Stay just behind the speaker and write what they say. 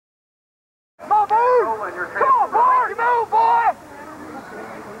move! Come on, boy! You move, boy!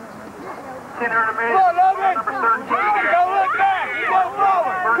 Tienert in the Come on, Logan! number 13. Don't look back! You go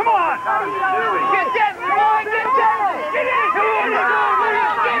forward! Come on! Get that, boy! Get that! Get in! Come on, let's go!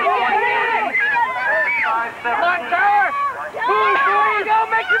 Come on, Karr! Push, boy! You go!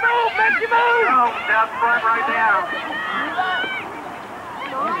 Make your move! Make your move! Down front right now.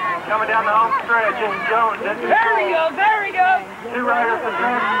 Coming down the home stretch, it's Jones. There we go! There we go! Two riders to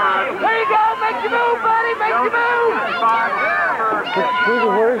transfer. There you go! Make your move, buddy! Make your move! Who's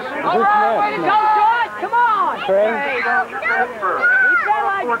the worst? All right, way to go, Josh! Come on! Trey? Transfer.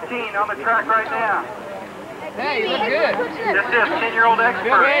 14 on the track right now. Hey, you look good. This is 10-year-old expert.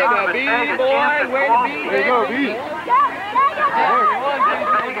 Good way to be, boy. Way to be. There you go, B.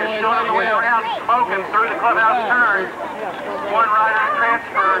 Vega's showing the way around, smoking through the clubhouse turn. One rider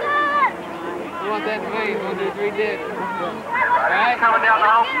transfer. You want that way? 1, 2, 3, dip. Right. Coming down the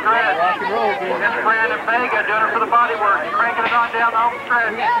home stretch. Rock and roll, baby. That's Brandon Bega doing it for the body work. Cranking it on down the home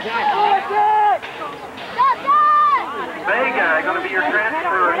stretch. Vega going to be your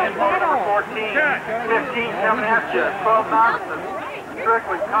transfer in motor number 14. 15 coming at you. 12 novices.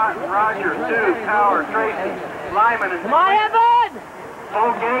 Strickland, Cotton, Rogers, Dugan, Karr, Tracy, Lyman, and Come on, Evan!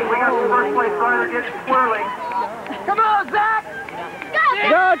 full gate. We got the first place rider getting swirling. Come on, Zach!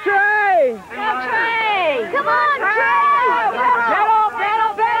 Go, Trey! Go, Trey! Come on, Trey! Pedal,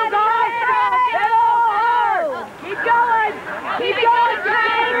 pedal, pedal, guys! Pedal hard! Keep going! Keep going,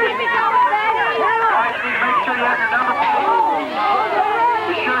 Trey! Keep it going, baby! Guys, make sure you have your number plate.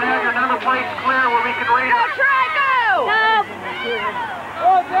 Be sure to have your number plates clear where we can read Go, it. Trey, go!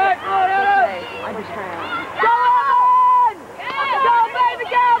 Go, Zach! Go, I'm just trying. Go on! Go, baby,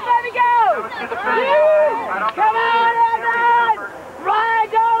 go, baby, go! To the finish. Come on, Evan! Ride,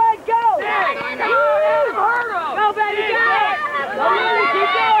 Dolan, go! Go, baby, go! Go, Lily, keep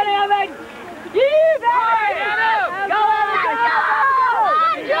going, Evan! You, baby! Go, Evan, go!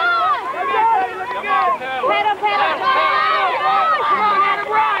 Pedal, pedal, come on, Adam,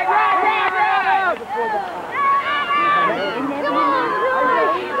 ride, ride, ride, ride!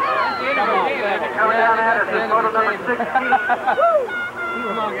 Coming down at us is photo number 16.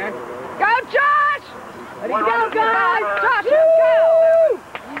 Come on, guys. Go, Josh! Let him go, guys! Josh, let's go!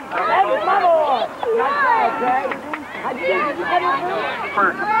 That was my boy! Nice try,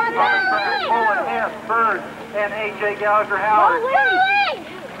 First, Mullen, Hess, Bird, and A.J. Gallagher Howard.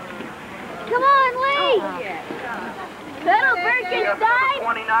 Come on, Lee! That'll Birkenstein!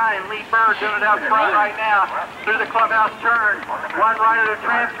 29, Lee Bird doing it out front right now. Through the clubhouse turn. One rider to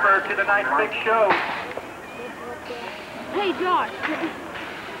transfer to the night 6 show. Hey, Josh.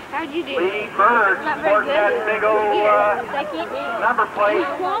 How'd you do? Lee Bird sporting that big old number plate,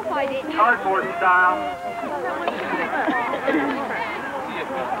 Qualified, didn't you? cardboard style.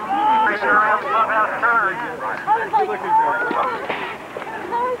 Racing around the clubhouse turn.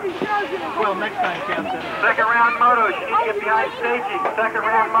 Well, next time, Captain. Second round motos, you need to get behind staging. Second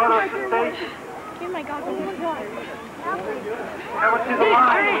round motos to staging. Oh my God, Coming to the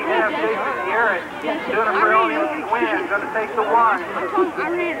line, we have Jason Tienert doing a brilliant win, going to take the one.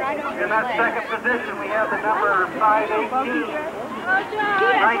 In that second position, we have the number 518,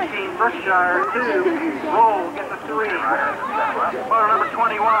 19, Berkshire, 2, Roll, get the 3. Motor number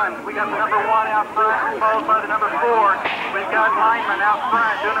 21, we got the number 1 out front, followed by the number 4. We've got Lyman out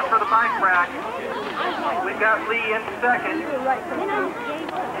front, doing it for the bike rack. We've got Lee in second,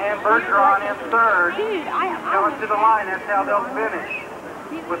 and Bergeron in third. Coming to the line, that's how they'll finish,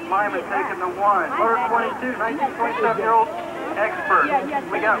 with Lyman taking the 1. Motor 22, 19-27-year-old expert.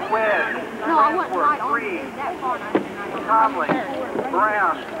 We got Webb, Farnsworth, Reed, Conley,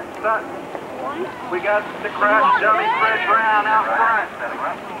 Brown, Sutton. We got the crash dummy Fred Brown out front.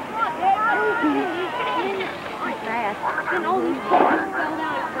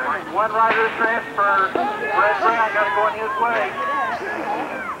 One rider transfer. Fred Brown got it going his way.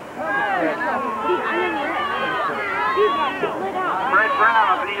 Fred Brown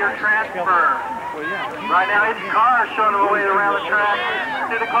will be your transfer. Right now it's Karr showing the way around the track.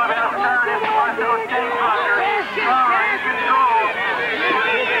 To the clubhouse turn, it's the Marcelo State Hunter. Karr in control.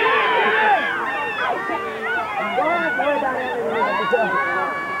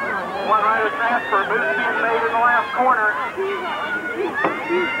 One rider transfer, moves being made in the last corner.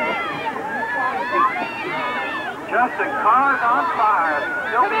 Justin Karr's on fire.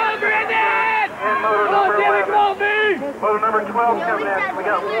 Come on, Brandon! And motor number 11. Motor number 12 coming in. We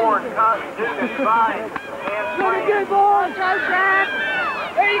got Warren, Cotton, Dugan, Vine, and Pretty Frans. good, boys.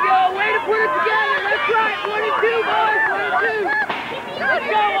 There you go. Way to put it together. That's right. 22, boys. 22. Let's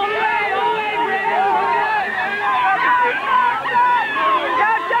go. All the way. All the way, Brandon.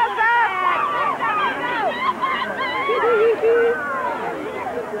 Go, Joseph!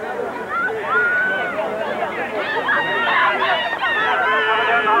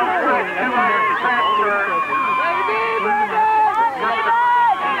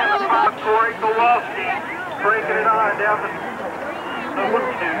 Trey Kowalski breaking it on down the loop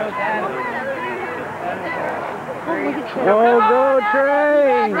tube. Oh, go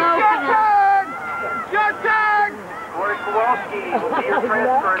Trey! Your turn! Corey Kowalski will be your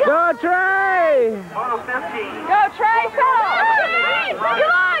transfer. Go Trey! Moto 15. Go, Trey, pedal!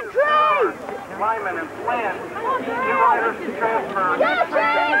 Come on, Trey! Lyman and Flynn. 2 riders to transfer. Go,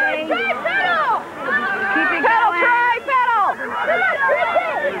 Trey! Trey, pedal! Keep it pedal, Trey, pedal! Come on,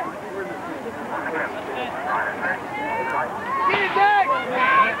 Trey! Get it back!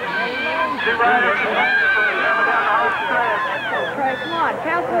 2 riders to transfer. Coming down the home stretch. Trey, come on,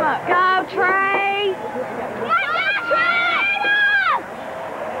 count them up. Go, Trey! Come on, Trey!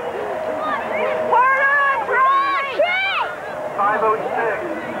 Hard on, Trey!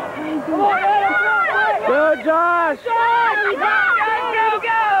 5:06. Go Josh! Go!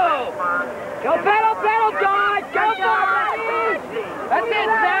 Go, pedal, pedal, Josh! Go, Josh! That's it,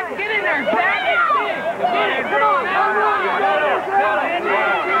 Zach! Get in there, Zach! Get it, come on!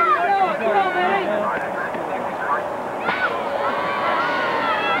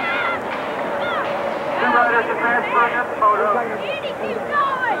 Two riders to transfer in the photo. Keep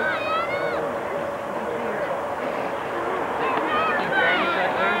going!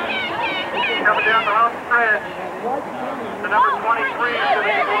 Coming down the home stretch. The number 23 is going to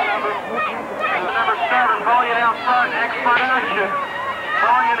be one of them. The number 7, Mullen out front, expert action.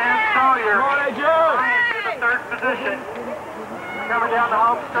 Mullen and Sawyer. In the 3rd position. Coming down the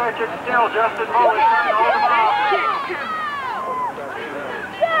home stretch, it's still Justin Mullen trying to hold him off.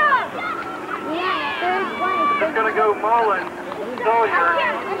 It's going to go Mullen, Sawyer,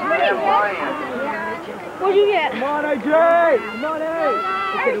 and Lyon. What'd you get? Come on, AJ! Come on, AJ!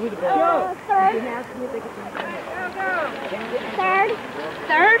 Go! Third?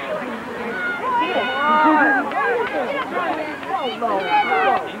 Third?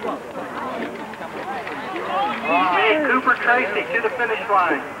 Me, Cooper Tracy to the finish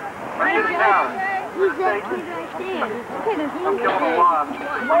line. Right to the tower. Who's that? I'm killing a lot.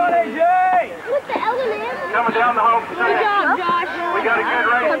 Come on, AJ! What's the elder man? Coming down the home stretch. Good job, Josh. We got a good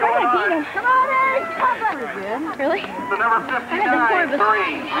race going on. Come on, Ed. Really? The number 59, 3.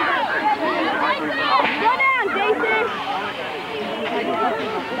 Go down, Jason.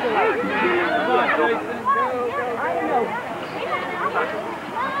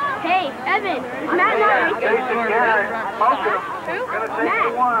 Hey, Evan, it's Matt Murray. Jason Garrett, smoking him. Gonna take the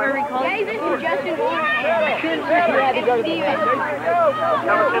one. Yeah, this is Justin Warren. It's Steven.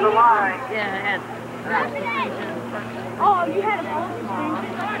 Coming to the line. Yeah, I had. Oh, you had a phone.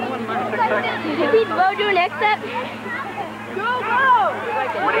 6 seconds. Can we go do an next step? Go, go!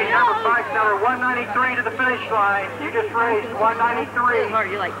 We need number 5, number 193 to the finish line. You just raced 193.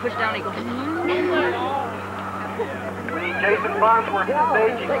 You like push down and go. We need Jason Farnsworth to the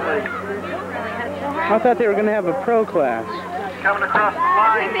staging place. I thought they were going to have a pro class. Coming across the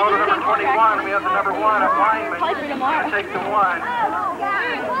line, motor number 21. We have the number 1 of Lyman. Gonna take the 1.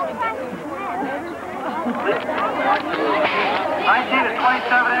 19 to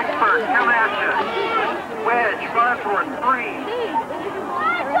 27 expert, coming at you. Wedge, Farnsworth, 3.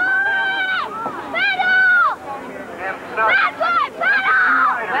 And stuff.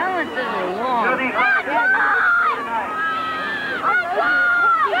 Balance is long. Two of these riders.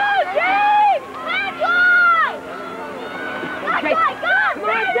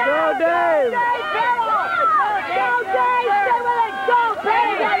 Go, Dave!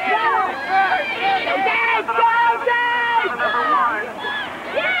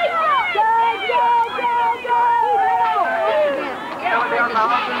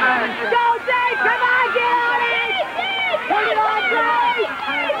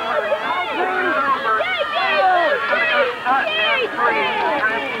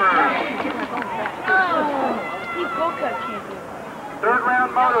 Third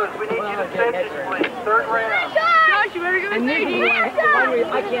round motos, we need you to finish, please. Third round. Josh, you better go staging. I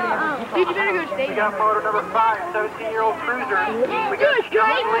can't. Dude, you better go We staging. got motor number 5, 17-year-old cruiser. We got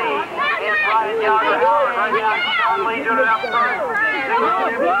Shawn Lee and Ryan Gallagher Howard right now. Shawn Lee doing it up front.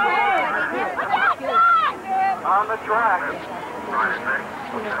 On the track.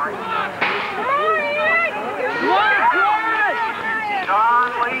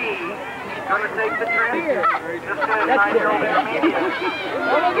 Shawn Lee going to take the trip. Just a 9-year-old intermediate.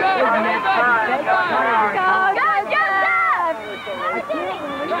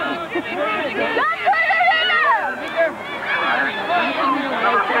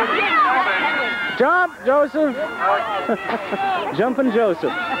 Jump, Joseph! Jumping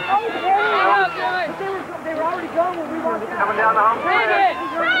Joseph. Coming down the home stretch.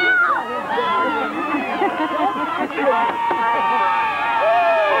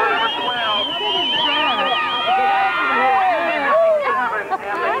 Number 12,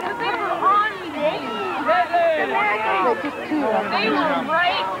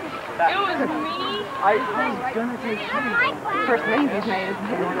 First move he's made is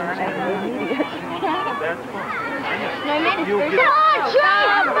an immediate. No, he made his first. Come on,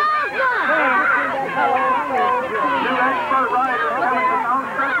 Trey! Two expert riders coming from home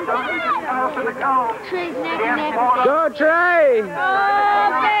stretch. Don't get off in the cone. Trey's neck and neck. Go, Trey!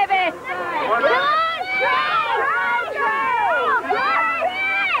 Oh, baby! Come on, Trey!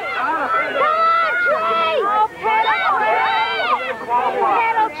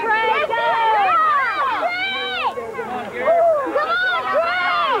 Pedal, Trey!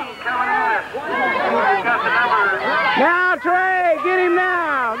 Now, Trey! Get him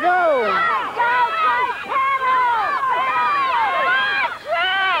now! Go!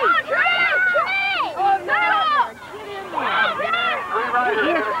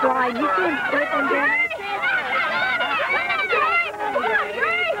 Yes, Brian, you can slip and get.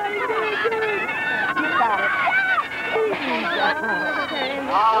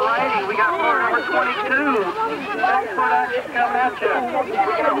 All righty, we got floor number 22. Expert action coming at you. We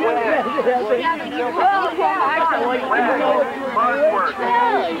got Webb. Farnsworth.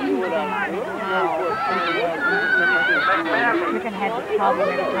 You're going to have this problem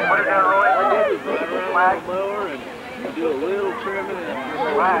every time. What is that, Roy? Flag. Do a little trimming and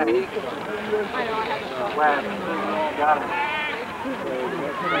Flag. Flag. Got it.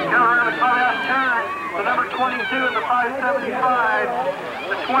 Now we're going to come out turn. The number 22 in the 575.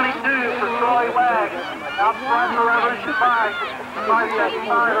 The 22 for Troy Wagg. Out front for Revolution 5. The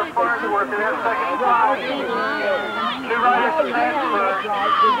 575 of Farnsworth in that second spot. Two riders to Farnsworth.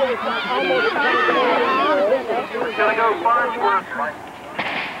 It's going to go Farnsworth.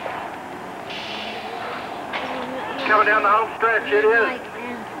 Coming down the home stretch, it is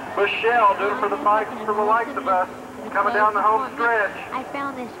Michelle doing it for the bikes for the likes of us. Coming down the home stretch. I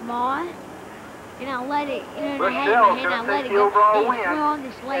found this moth, and I let it, Michelle's and I going to let take it the go. overall It win, fell on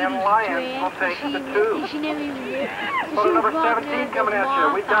this lady's and Lyons dress, will take and the two. She never even knew. Photo number 17 coming at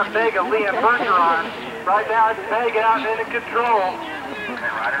you. We've got Bega, Lee, and Bergeron. Right now it's Bega out and in control.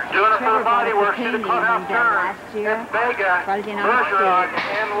 Doing it for the body work to the clubhouse turn. It's Bega, Bergeron,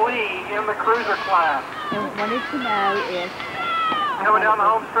 and Lee in the cruiser class. And what I wanted to know is... Coming down the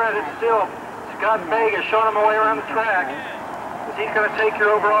home stretch, it's still Scott Bega showing him the way around the track. He's going to take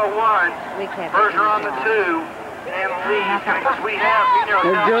your overall one. Bergeron the two. And Lee, because we have,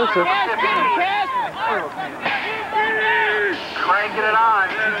 Hey, Joseph. cranking it on.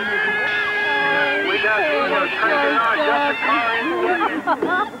 We got cranking it on. Justin Karr in second.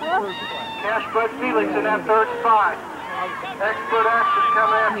 Cash Bud Felix in that third spot. Expert action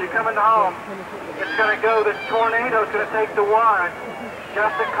coming at you, coming to home. It's going to go. The Tornado's going to take the one.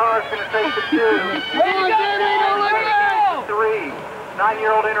 Justin Karr's going to take the two. Three.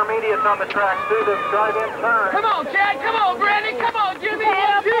 9-year-old intermediates on the track through the drive-in turn. Come on, Chad. Come on, Brandon. Come on, Jimmy.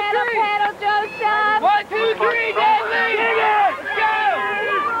 Pedal, 1, 2, 3. pedal, pedal, Joseph! 1, 2, 3, Deadly. Go!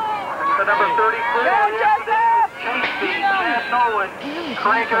 The number 34. Chase speed. Chad Nolan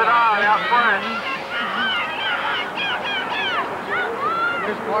cranking it on out front.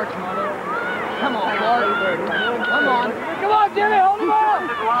 Here's Clark's mother. Come on, Clark. Come on. Come on, Jimmy. Hold him up.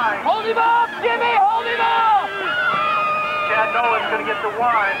 Hold him up, Jimmy. Hold him up. Chad Nolan's going to get the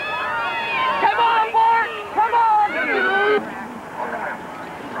one. Come on, Clark. Come on.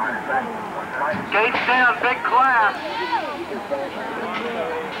 Gates down, big class.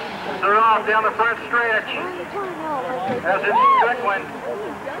 They're off down the front stretch. As it's Strickland.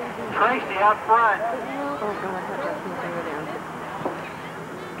 Tracy out front.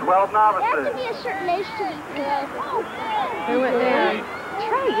 12 novices. There has to be a certain age to be good. Who went down?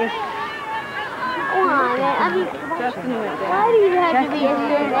 Trey is... Come on, man. I mean, Justin went down. why do you have to be a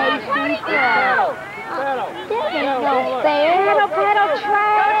certain age to be good? That ain't no fair. Pedal, pedal,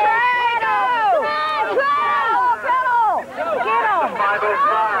 Trey! Pedal! Pedal! Get him!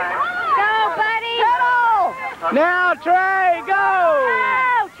 505. Go, buddy! Pedal! Now, Trey, go!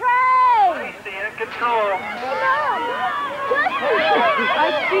 Go, Trey! Tracy in control.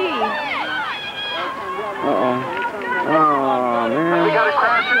 I see. Uh-oh. Oh, man. We got a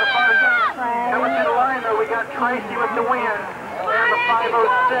crash in the front. Coming to the line, though, we got Tracy with the win. And the 506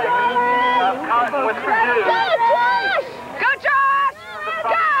 of Cotton with Purdue. Go, Josh! Go, Josh!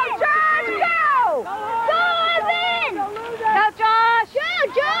 Go, Josh! Go! Go, Evan! Go, Josh! Go,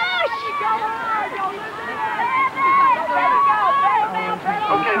 Josh!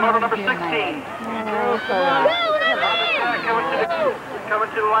 Okay, motor number 16. Coming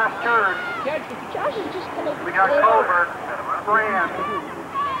to the last turn. Josh is just gonna... We got Culver, Frans,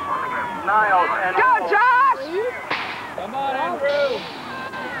 Niles, and Go, Josh! Come on, Andrew.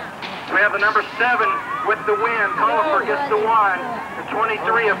 we have the number 7 with the win. Culver gets the 1. The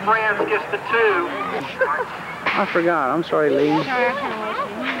 23 of Frans gets the 2. I forgot. I'm sorry, Lee.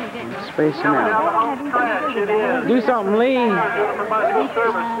 Spacing Coming down the out. home stretch, it is. Do something, Lee. Doing it for bicycle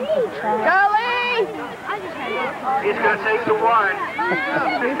service. Go, Lee! He's going to take the 1.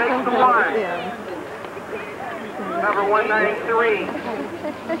 He takes the 1. Number 193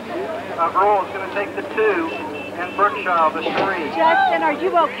 of Roll is going to take the 2. And Brookshire the 3. Justin, are you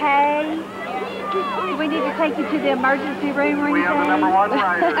okay? Do we need to take you to the emergency room or anything? We have the number 1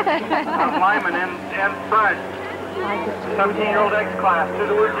 rider of Lyman in front. 17-year-old X-Class, to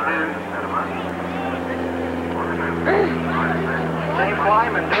the whoop-de-doo. James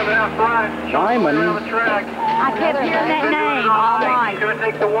Lyman doing it out front. Lyman? Around the track. I kept hearing that name all night. He's going to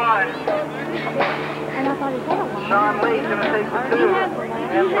take the 1. And I thought, is that a lie? Shawn Lee's going to take the 2.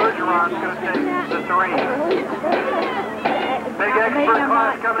 And Bergeron's going to take the 3. Big expert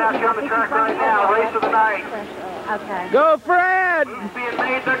class coming out here on the track right now. Race of the night. Okay. Go, Fred! Who's being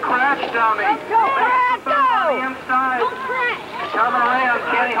made the crash dummy? Go, Fred, go! On the inside. Coming around,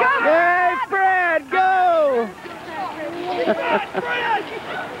 Kenny. Hey, Fred, go!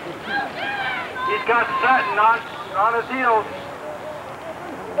 He's got Sutton on his heels.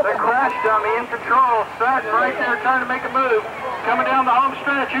 The crash dummy in control. Sutton right there trying to make a move. Coming down the home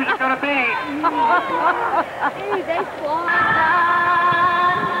stretch. Who's it going to be? Dude, they fly.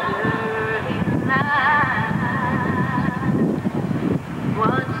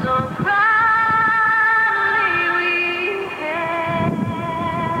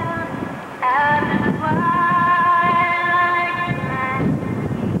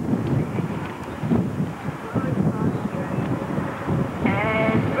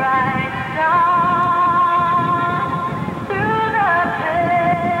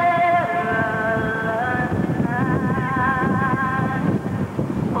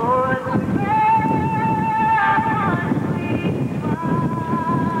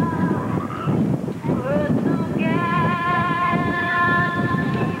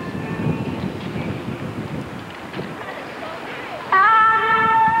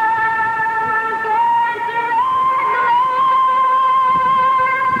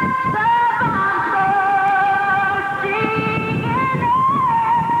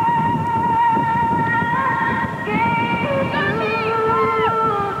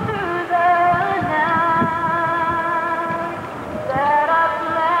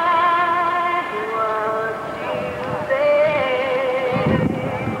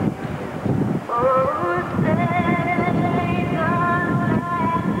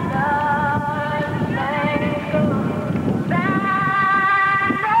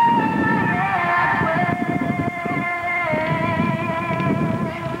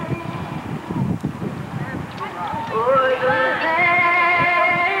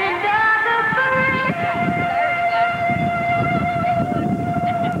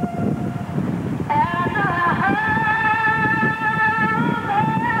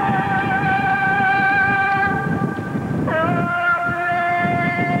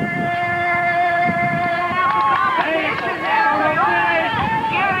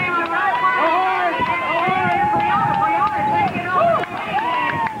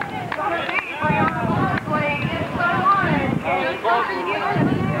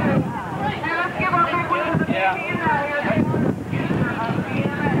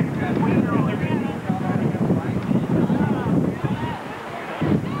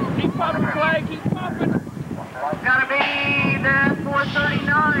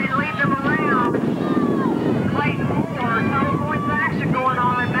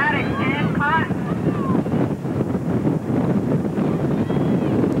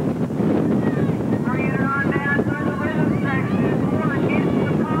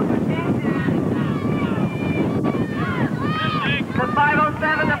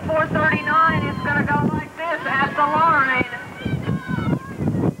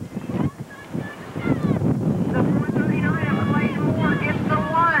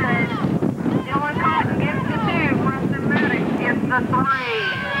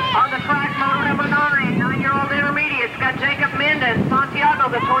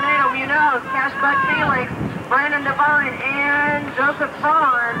 Brandon and Josh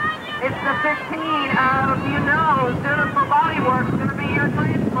Frans. It's the 15 of doing for bodywork. It's going to be your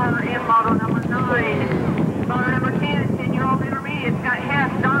transfer in model number 9. Model number 10, 10-year-old intermediate. It's got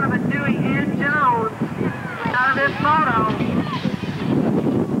Hess, Donovan, Dewey, and Jones out of this moto.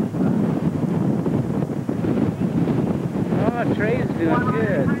 Oh, Trey's doing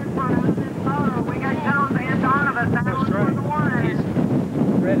good. We got Jones and Donovan battling for the 1. He's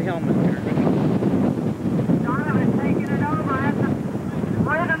red helmet here. Donovan taking it over at the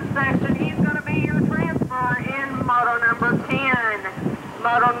rhythm section. He's going to be your transfer.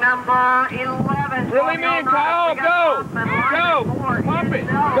 Lean in, Kyle. Go. Go. Pump it.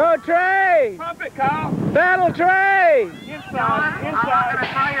 Go, Trey. Pump it, Kyle. Battle, Trey. Inside. I'm not going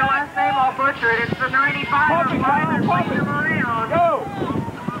to tell your last name, I'll butcher it. It's the 95 Pump it, of Kyle. Lyman Pump leading it. them around. Go.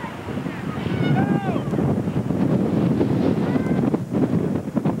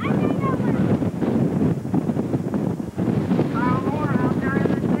 Kyle Moore out there in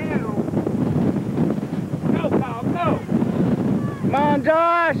the 2. Go, Kyle. Go. Come on,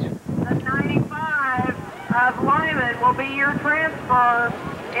 Josh. The 95 of Lyman will be your transfer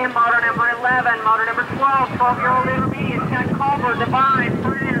in motor number 11. Motor number 12, 12-year-old intermediate, Ted Culver, Divine,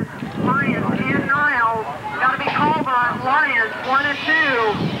 Frans, and Niles. Got to be Culver, Lyons, 1 and 2.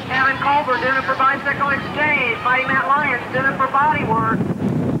 Evan Culver doing it for bicycle exchange. Mighty Matt Lyons doing it for body work.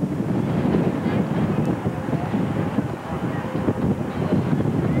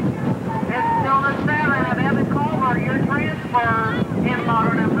 It's still the 7 of Evan Culver, your transfer in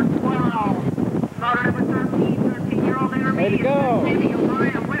motor number 12. Motor number 13, 13-year-old intermediate. Way to go. Sammy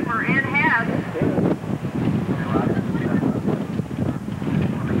O'Brien, Whipper, and Hess.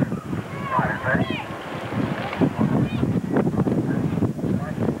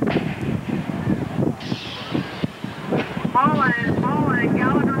 Mullen,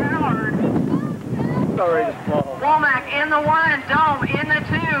 Gallagher Howard. Sorry to fall. Womack in the 1, Dome in the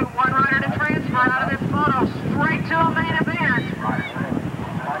 2. One rider to transfer out of this photo straight to a main event.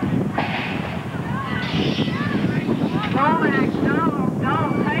 Womack,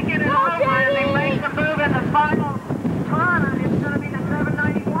 Dome taking it over as he makes the move in the final turn. It's going to be the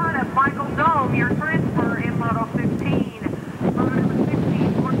 791 of Michael Dome, your transfer in Moto 15. Moto number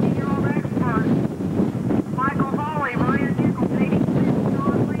 16, 14-year-old expert. Michael Hawley, Ryan Nichols, 86,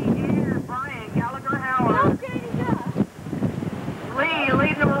 Shawn Lee, and Brian Gallagher Howard. Lee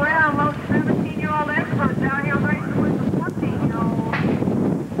leading them around, most 17-year-old experts out here racing with the 14-year-old.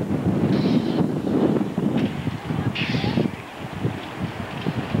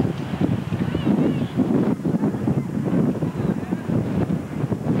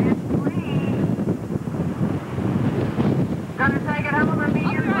 It's Lee. Gonna take it home and be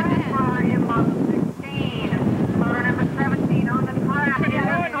your transfer in Moto 16. Motor number 17 on the track in the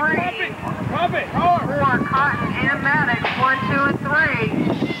 3. Pump it. Hard. 4, Cotton and Maddox, 1, 2, and 3.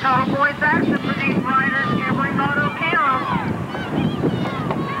 Total points action for these riders. Every moto counts.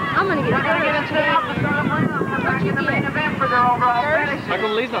 I'm gonna get They're going to get into the opposite round. Come back in the main event for their overall finish.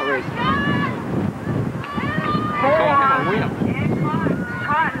 Michael Lee's not racing. 4, and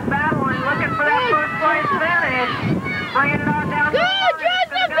Cotton battling, looking for that first place finish. Bringing it on down. Go,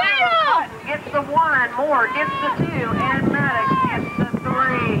 Joseph, battle! Gets the 1, Moore gets the 2, and Maddox gets the 3.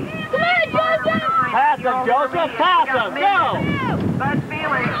 Come on, Joseph! Pass him, Joseph, pass him, go! Bud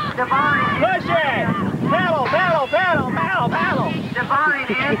Felix, Divine. Push it. Battle, battle, battle, battle, battle. Divine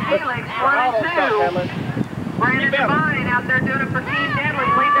and Felix, 1 and 2. Brandon Divine out there doing it for Team Deadly,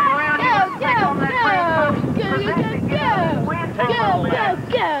 lead them around. Go, go, go! Go!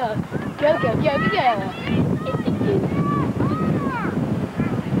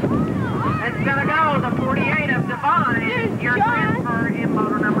 It's gonna go, the 48 of Divine, your transfer in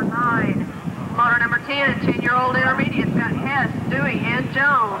motor number 9. Motor number 10, 10-year-old intermediate's got Hess, Dewey, and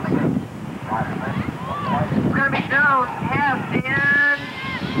Jones. It's gonna be Jones, Hess, and...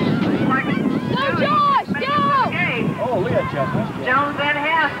 Go, Josh, go! Oh, Leah, Josh. Jones and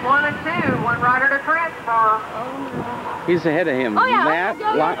Hess, 1 and 2. One rider to transfer. He's ahead of him. Oh, yeah. Matt,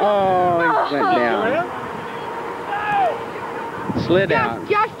 Go, go, go. oh, he went down. Slid out.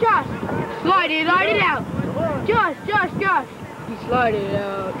 Josh. Slide it out. Josh. You slide it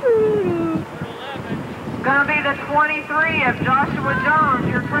out. Gonna be the 23 of Joshua Jones,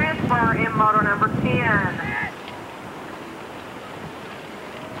 your transfer in motor number 10.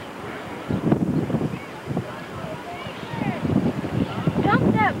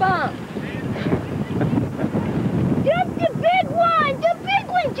 Jump that bump. Jump the big one,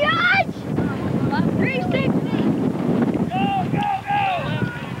 Josh. 360.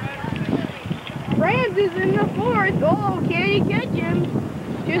 Frans is in the 4th. Oh, can he catch him?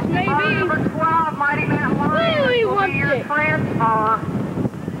 Just maybe. Motor number 12, Mighty Matt Lyons, Really will wants be your it. transfer.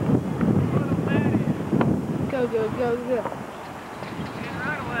 Go.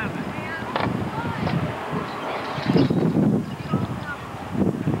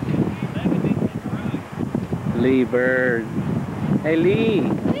 Lee Bird. Hey, Lee.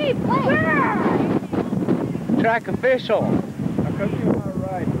 Hey, Bird. Track official. How come you're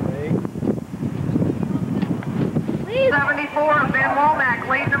not right, Lee? 74 of Ben Womack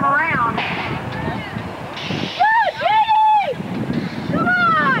leading them around. Go, JD! Come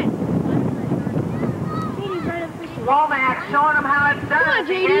on! JD's right up this way. Womack showing them how it's done. Come on,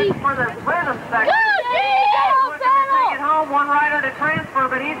 JD. For the rhythm section. Go,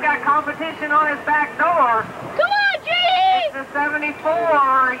 Culver, but he's got competition on his back door. Come on, G! It's the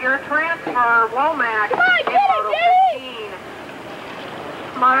 74, your transfer, Womack. Come on, get it, G!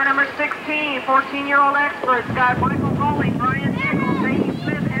 Motor number 16, 14-year-old experts, got Michael Bowling, Brian Nichols, J.E.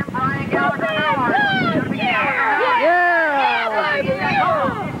 Smith, and Brian Gallagher.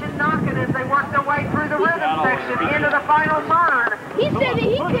 Competition knocking as they work their way through the rhythm section into the final turn. He said that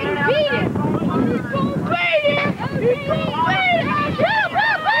he couldn't beat him. He's gonna beat him. He's gonna beat him.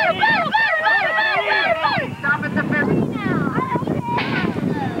 Stop at the fifth.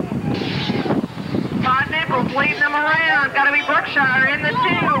 Todd Nichols leading them around. Got to be Brookshire in the 2,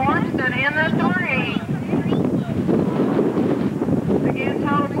 Ormston in the 3. Again,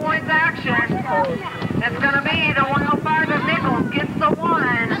 total points action. It's going to be the 105 of Nichols gets the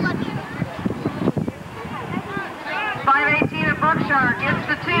 1. 518 of Brookshire gets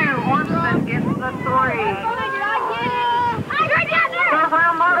the 2. Ormston gets the 3. Third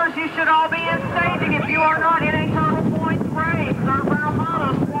round motos, you should all be in staging if you are not in a total points race. Third round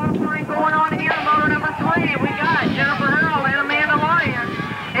motos, qualifying going on here. Moto number 3, we got Jennifer Earl and Amanda Lyons.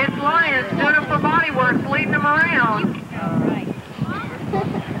 It's Lyons doing it for Bodyworks, leading them around.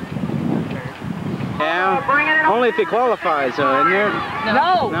 Yeah, only if he qualifies, though, isn't there?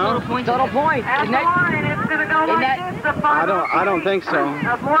 No. No? Total points. At the line, it's going to go like this. The final I don't think so.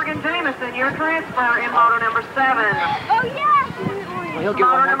 of Morgan Jameson, your transfer in moto number 7. Oh, yeah! He'll get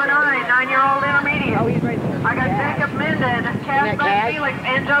Moto one number more. 9, 9-year-old intermediate. Oh, he's right there. I got Jacob Minden, Cass Cass? Felix,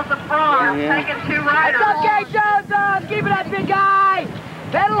 and Joseph Franz taking 2 riders. That's okay, Joseph! Keep it up, big guy!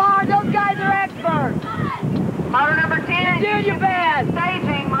 Pedal hard, those guys are experts! Moto number 10, You're doing your best!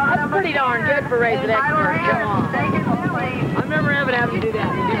 staging. Moto That's number pretty darn good for racing Tyler experts. Come on. taking Billy. I remember Evan having to do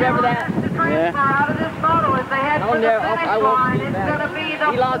that. Do you remember that? The transfer out of this moto as they head Oh, for the no, finish I won't line. do It's that. going to be the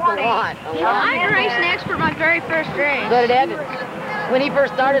He lost a 20. lot. I didn't race an expert my very first race. So did Evan. When he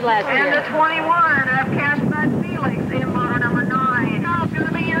first started last And year. the 21 of Cashbud Felix in moto number 9. Now it's going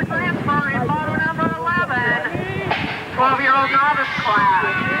to be your transfer in moto number 11. 12-year-old novice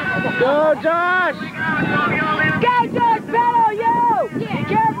class. Go, Josh! 12-year-old intermediate. Go, Josh! Pedal, you! Be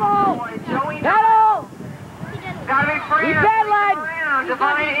careful! Pedal! Gotta be free. Keep pedaling!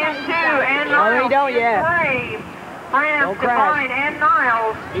 Divine in 2 and No, Niles we don't in yet. 3. France, Don't crash. Divine, and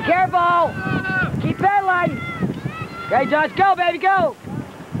Niles. Be careful! Keep pedaling! Okay, Josh, go, baby, go!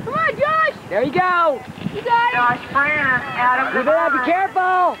 Come on, Josh! There you go! You got it! Josh Frans, Adam Keep it up, be Divine,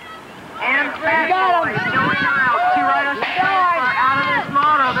 careful! and You got him. Joey Niles. 2 riders transfer out of this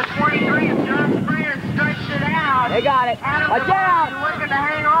moto. The 23 of Josh Frans stretched it out. They got it. Adam Watch Divine out! looking to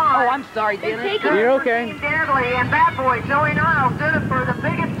hang on. Oh, I'm sorry, Tienert. You're okay. Team Deadly and Bad Boy Joey Niles did it for the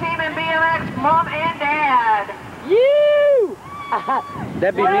biggest team in BMX, Mom and Dad. You!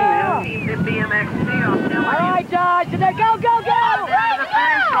 That'd be me. Wow. Teams in BMX still. All right, Josh, go, go, go! Down to the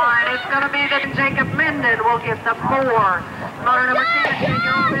finish line, it's going to be that Jacob Minden will get the 4. Motor number 10,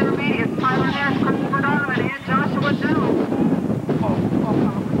 10-year-old intermediate, Tyler Nash, Christopher Donovan, and Joshua Jones.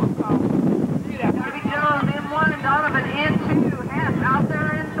 Debbie Jones in 1, Donovan in 2, Hess out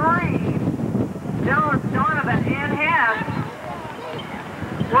there in 3. Jones, Donovan, and Hess.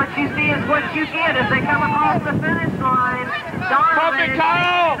 What you see is what you get as they come across the finish line. Donovan is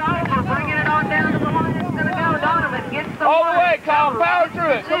over, bringing it on down to the line. It's going to go. Donovan gets the All the 1. way, Kyle. Power through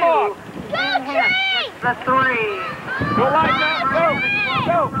it. Come on. And Hess gets the 3. Go like that. Go.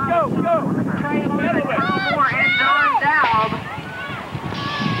 Go, go, go. Trey Lyman, Culver, and John Dowd.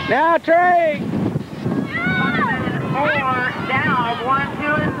 Now, Trey. 4, Dowd, 1, 2,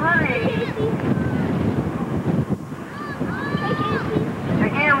 and 3.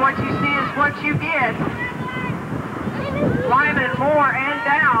 Again, what you see is what you get. Lyman, Moore, and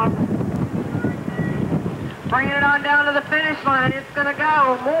Dowd. Bringing it on down to the finish line. It's going to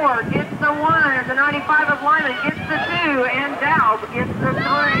go. Moore gets the 1. The 95 of Lyman gets the 2. And Dowd gets the 3.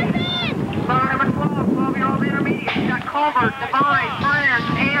 Motor number 12, 12-year-old intermediate. You got Culver, Divine, Frans,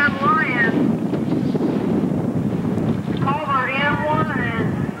 and Lyons. Culver in 1.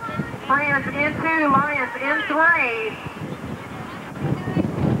 Frans in 2. Lyons in 3.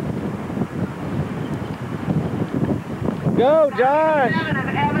 Go, Josh. 7 of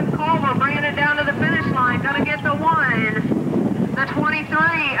Evan Culver bringing it down to the finish line. Gonna get the 1. The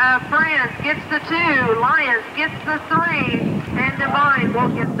 23 of Frans gets the 2. Lyons gets the 3. And Divine will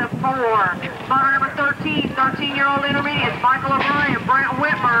get the 4. Motor number 13, 13-year-old intermediates. Michael O'Brien, Brent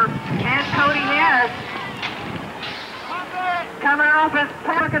Whitmer, and Cody Hess. Coming off his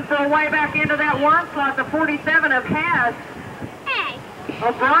looking for a way back into that 1 slot. The 47 of Hess.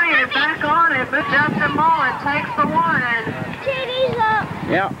 O'Brien is back on it, but Justin Mullen takes the 1. Titties up.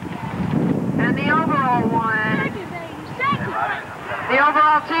 Yeah. And the overall 1. The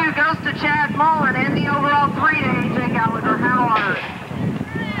overall 2 goes to Chad Mullen, and the overall 3 to AJ Gallagher Howard.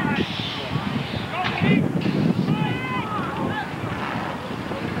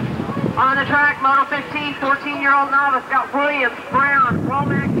 On the track, Moto 15, 14-year-old novice, got Williams, Brown,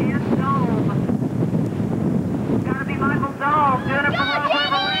 Womack, and Dome. It's got to be Michael Dome, doing it for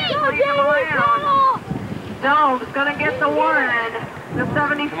leading him around. Dome's going to get the 1, the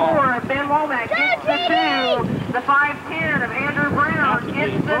 74 of Ben Womack gets the 2, the 5'10 of Andrew Brown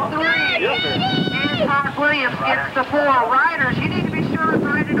gets the 3, and Todd Williams gets the 4. Riders, you need to be sure to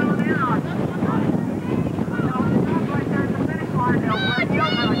ride it on out. Right there at the finish line, they'll break you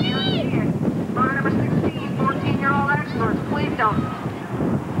over, I guarantee it. Line number 16, 14-year-old experts, please don't.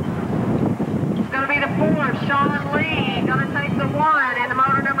 It's going to be the 4, Shawn Lee, going to take the 1, and the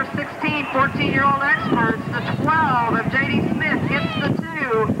motor number 16, 14-year-old experts, the 12 of J.D. Smith gets the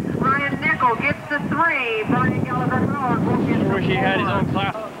 2, Ryan Nickel gets the 3, Brian Gallagher Howard will get the 4. I wish he had his own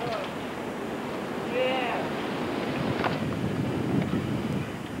class.